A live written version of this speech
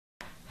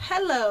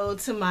Hello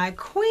to my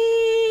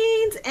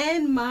queens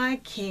and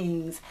my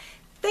kings.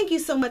 Thank you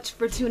so much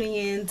for tuning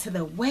in to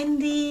the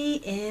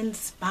Wendy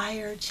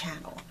Inspire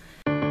channel.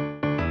 I'm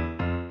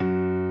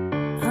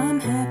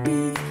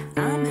happy,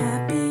 I'm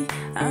happy,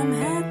 I'm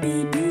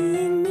happy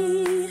being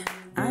me.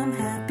 I'm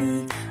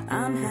happy,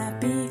 I'm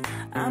happy,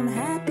 I'm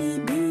happy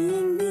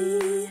being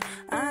me.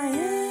 I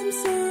am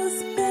so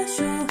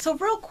special. So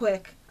real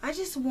quick, I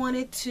just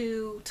wanted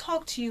to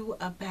talk to you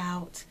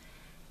about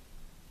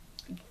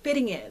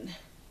fitting in,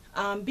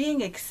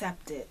 being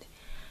accepted.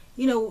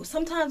 You know,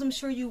 sometimes I'm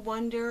sure you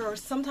wonder, or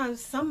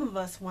sometimes some of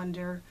us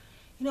wonder,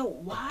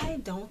 why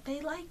don't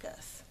they like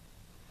us?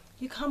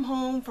 You come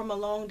home from a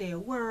long day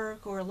of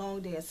work or a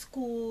long day at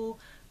school,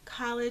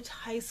 college,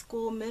 high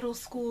school, middle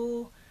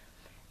school,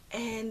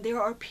 and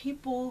there are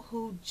people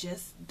who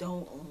just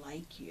don't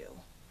like you.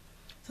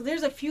 So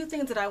there's a few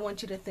things that I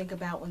want you to think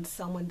about when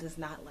someone does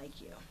not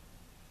like you.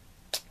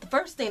 The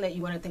first thing that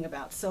you want to think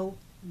about, so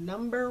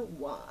number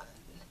one,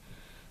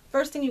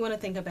 first thing you want to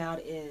think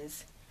about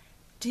is,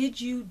 did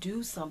you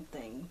do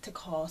something to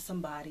cause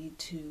somebody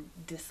to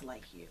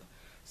dislike you?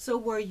 So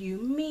were you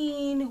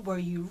mean? Were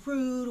you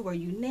rude? Were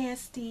you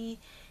nasty?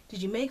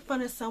 Did you make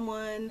fun of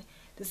someone?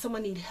 Did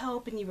someone need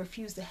help and you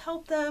refused to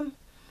help them?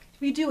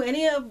 If you do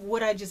any of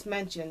what I just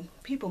mentioned,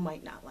 people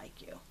might not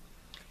like you.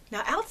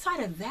 Now,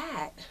 outside of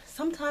that,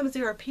 sometimes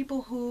there are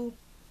people who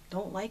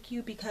don't like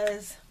you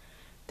because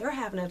they're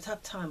having a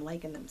tough time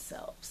liking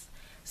themselves.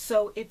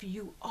 So if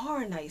you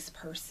are a nice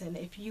person,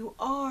 if you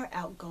are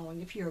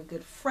outgoing, if you're a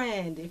good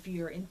friend, if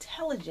you're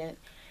intelligent,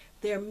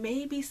 there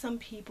may be some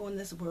people in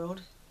this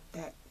world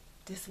that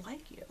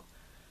dislike you.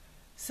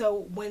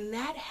 So when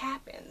that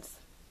happens,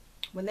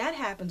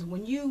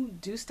 when you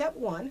do step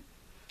one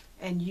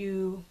and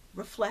you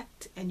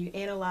reflect and you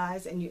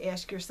analyze and you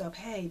ask yourself,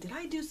 hey, did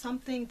I do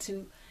something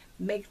to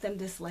make them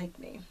dislike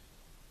me?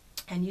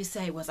 And you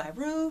say, was I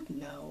rude?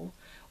 No.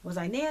 Was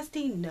I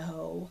nasty?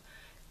 No.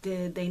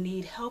 Did they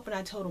need help and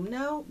I told them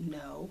no?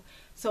 No.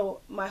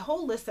 So my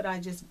whole list that I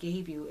just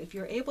gave you, if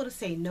you're able to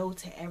say no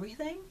to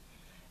everything,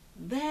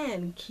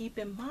 then keep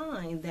in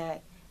mind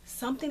that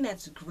something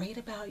that's great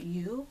about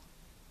you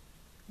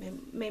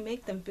may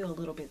make them feel a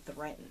little bit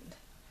threatened.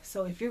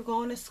 So if you're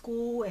going to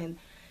school and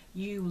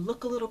you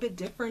look a little bit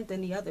different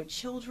than the other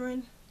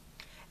children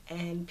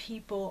and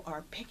people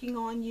are picking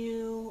on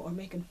you or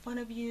making fun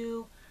of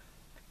you,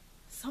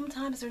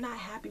 sometimes they're not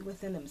happy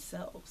within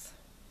themselves.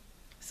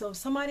 So if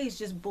somebody's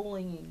just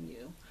bullying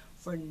you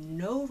for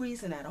no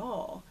reason at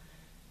all,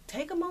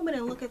 take a moment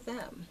and look at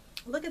them.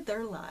 Look at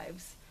their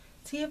lives.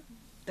 See if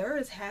they're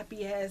as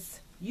happy as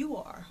you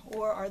are,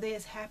 or are they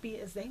as happy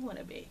as they want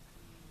to be.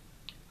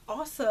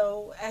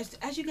 Also,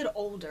 as you get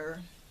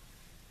older,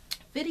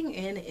 fitting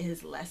in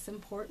is less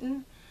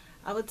important.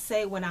 I would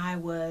say when I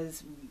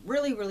was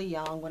really, really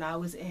young, when I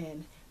was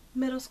in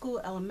middle school,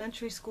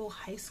 elementary school,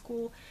 high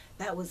school,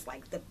 that was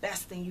like the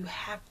best thing. You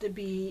have to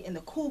be in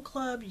the cool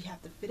club. You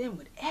have to fit in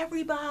with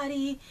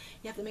everybody.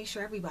 You have to make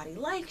sure everybody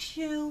likes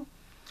you.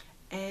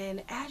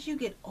 And as you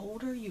get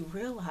older, you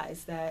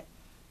realize that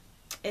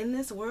in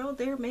this world,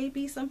 there may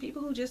be some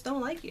people who just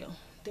don't like you.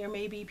 There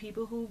may be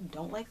people who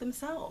don't like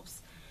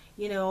themselves.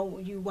 You know,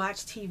 you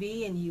watch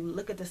TV and you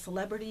look at the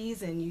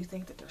celebrities and you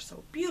think that they're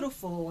so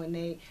beautiful and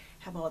they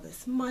have all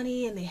this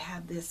money and they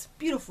have this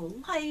beautiful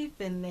life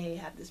and they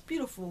have this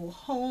beautiful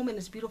home and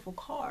this beautiful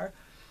car.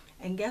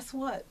 And guess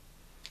what?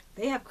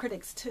 They have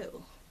critics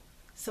too.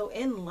 So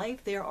in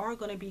life, there are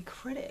going to be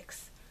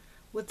critics.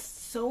 What's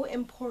so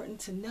important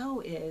to know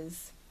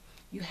is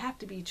you have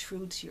to be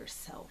true to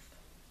yourself.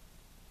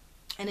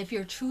 And if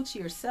you're true to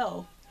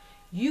yourself,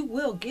 you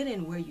will get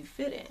in where you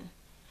fit in.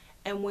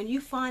 And when you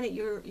find that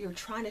you're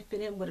trying to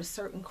fit in with a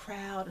certain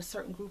crowd, a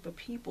certain group of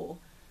people,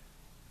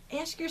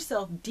 ask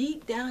yourself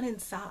deep down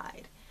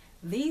inside,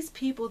 these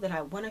people that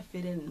I want to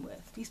fit in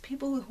with, these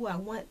people who I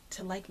want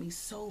to like me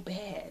so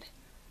bad,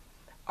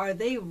 are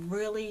they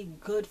really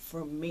good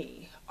for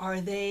me? Are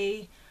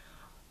they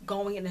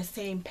going in the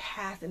same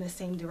path, in the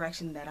same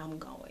direction that I'm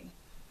going?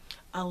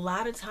 A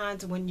lot of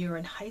times when you're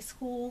in high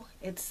school,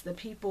 it's the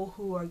people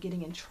who are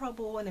getting in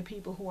trouble and the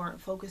people who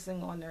aren't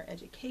focusing on their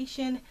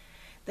education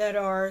that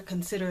are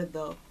considered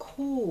the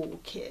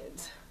cool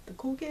kids. The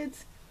cool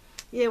kids?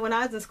 Yeah, when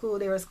I was in school,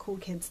 there was cool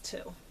kids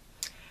too.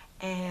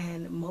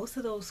 And most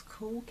of those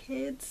cool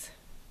kids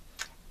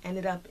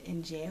ended up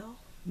in jail.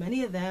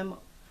 Many of them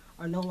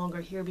are no longer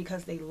here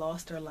because they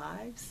lost their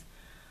lives.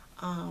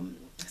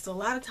 So a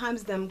lot of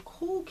times them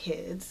cool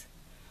kids,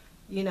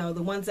 you know,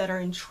 the ones that are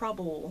in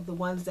trouble, the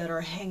ones that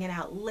are hanging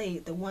out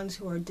late, the ones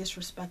who are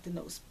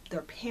disrespecting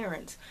their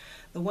parents,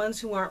 the ones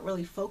who aren't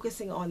really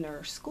focusing on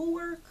their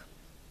schoolwork,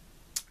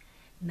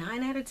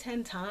 9 out of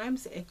 10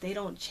 times, if they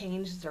don't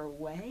change their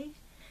way,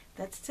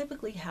 that's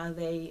typically how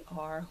they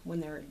are when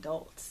they're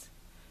adults.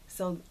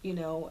 So, you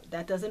know,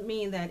 that doesn't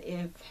mean that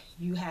if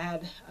you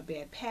had a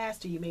bad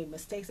past or you made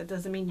mistakes, that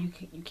doesn't mean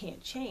you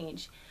can't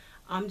change.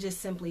 I'm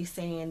just simply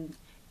saying,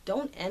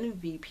 don't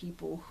envy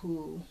people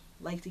who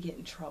like to get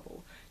in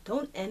trouble.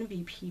 Don't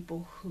envy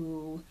people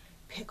who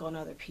pick on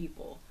other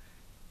people.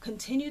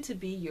 continue to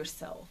be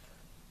yourself.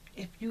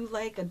 If you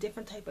like a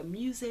different type of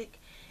music,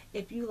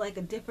 if you like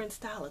a different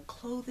style of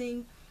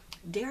clothing,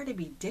 dare to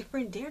be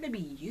different, dare to be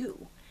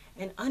you.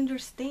 And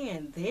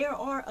understand there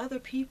are other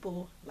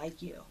people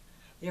like you.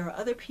 There are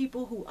other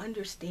people who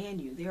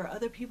understand you. There are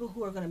other people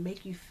who are going to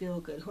make you feel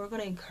good, who are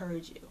going to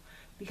encourage you.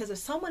 Because if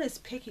someone is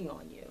picking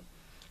on you,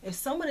 if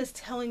someone is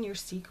telling your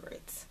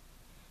secrets,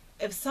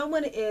 if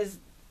someone is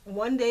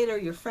one day they're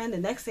your friend, the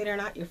next day they're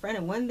not your friend,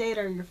 and one day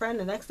they're your friend,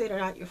 the next day they're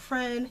not your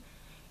friend,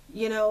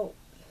 you know,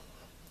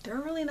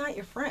 they're really not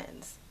your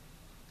friends.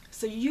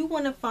 So you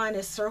want to find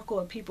a circle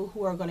of people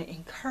who are going to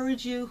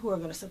encourage you, who are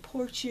going to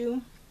support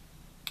you.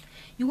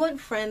 You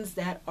want friends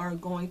that are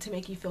going to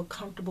make you feel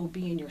comfortable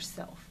being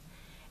yourself.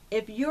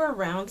 If you're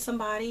around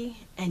somebody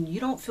and you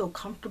don't feel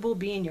comfortable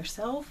being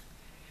yourself,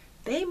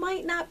 they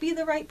might not be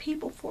the right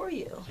people for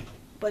you.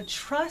 But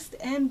trust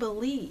and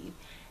believe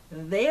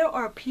there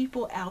are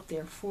people out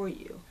there for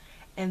you.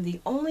 And the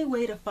only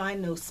way to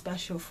find those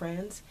special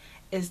friends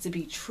is to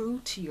be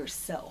true to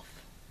yourself.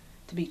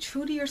 To be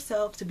true to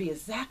yourself, to be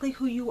exactly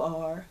who you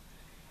are,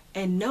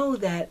 and know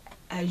that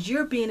as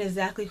you're being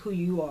exactly who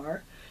you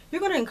are, you're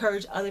going to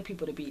encourage other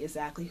people to be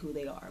exactly who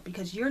they are,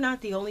 because you're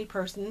not the only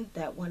person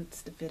that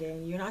wants to fit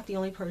in. You're not the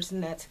only person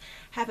that's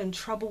having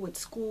trouble with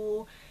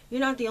school. You're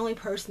not the only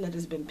person that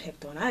has been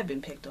picked on. I've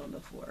been picked on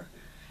before.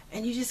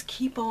 And you just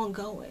keep on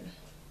going.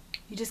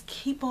 You just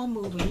keep on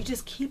moving. You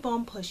just keep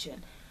on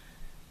pushing.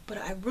 But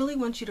I really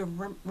want you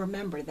to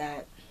remember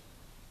that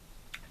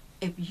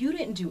if you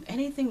didn't do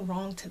anything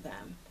wrong to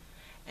them,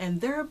 and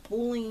they're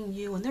bullying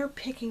you, and they're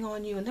picking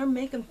on you, and they're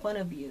making fun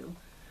of you,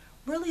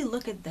 really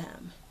look at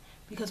them.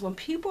 Because when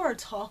people are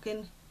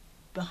talking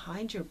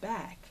behind your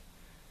back,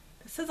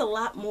 it says a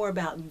lot more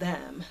about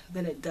them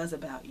than it does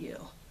about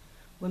you.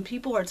 When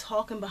people are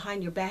talking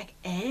behind your back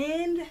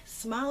and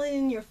smiling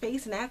in your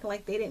face and acting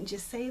like they didn't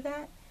just say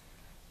that,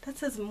 that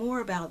says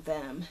more about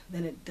them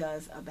than it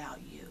does about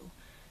you.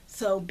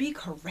 So be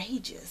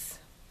courageous.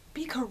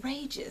 Be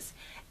courageous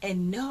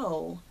and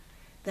know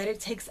that it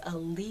takes a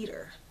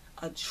leader,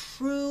 a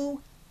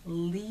true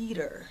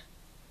leader,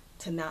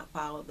 to not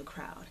follow the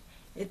crowd.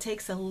 It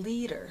takes a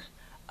leader,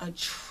 a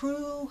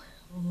true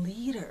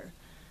leader,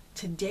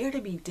 to dare to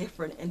be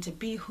different and to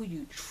be who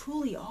you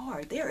truly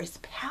are. There is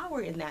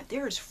power in that.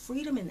 There is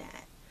freedom in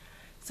that.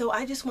 So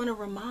I just want to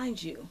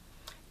remind you,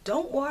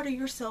 don't water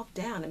yourself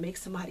down to make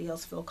somebody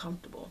else feel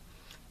comfortable.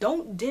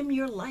 Don't dim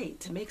your light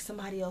to make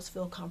somebody else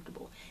feel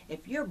comfortable.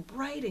 If you're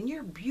bright and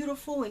you're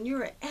beautiful and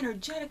you're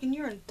energetic and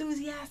you're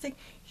enthusiastic,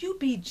 you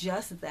be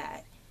just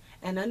that.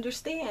 And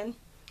understand,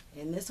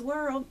 in this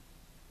world,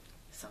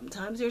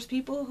 sometimes there's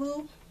people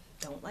who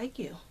don't like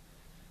you.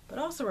 But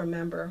also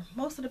remember,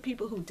 most of the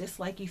people who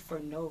dislike you for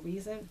no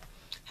reason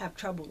have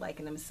trouble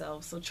liking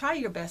themselves. So try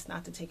your best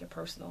not to take it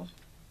personal.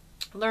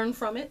 Learn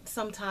from it.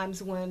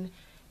 Sometimes when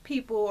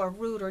people are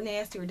rude or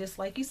nasty or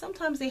dislike you,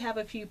 sometimes they have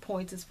a few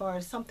points as far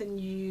as something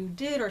you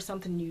did or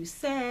something you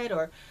said,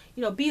 or,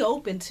 you know, be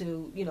open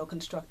to, you know,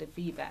 constructive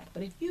feedback.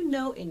 But if you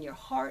know in your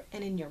heart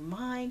and in your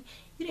mind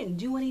you didn't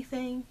do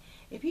anything,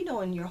 if you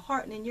know in your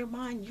heart and in your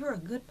mind you're a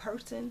good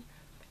person,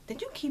 then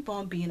you keep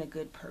on being a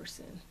good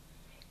person.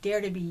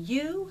 Dare to be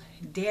you,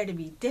 dare to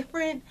be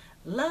different,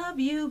 love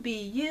you,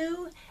 be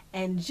you,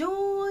 and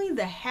join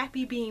the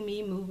Happy Being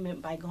Me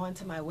movement by going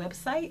to my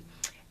website,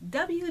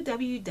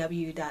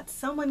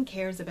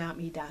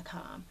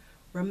 www.someonecaresaboutme.com.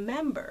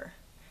 Remember,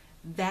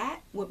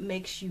 that what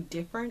makes you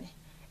different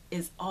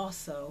is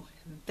also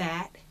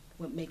that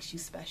what makes you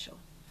special.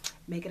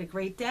 Make it a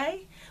great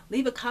day.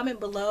 Leave a comment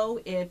below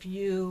if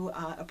you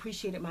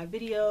appreciated my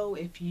video,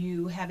 if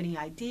you have any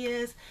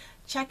ideas.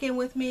 Check in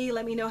with me.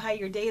 Let me know how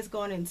your day is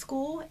going in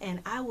school,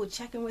 and I will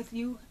check in with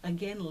you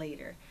again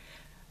later.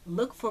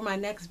 Look for my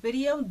next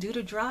video due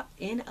to drop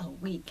in a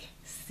week.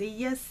 See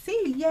ya,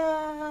 see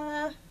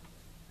ya.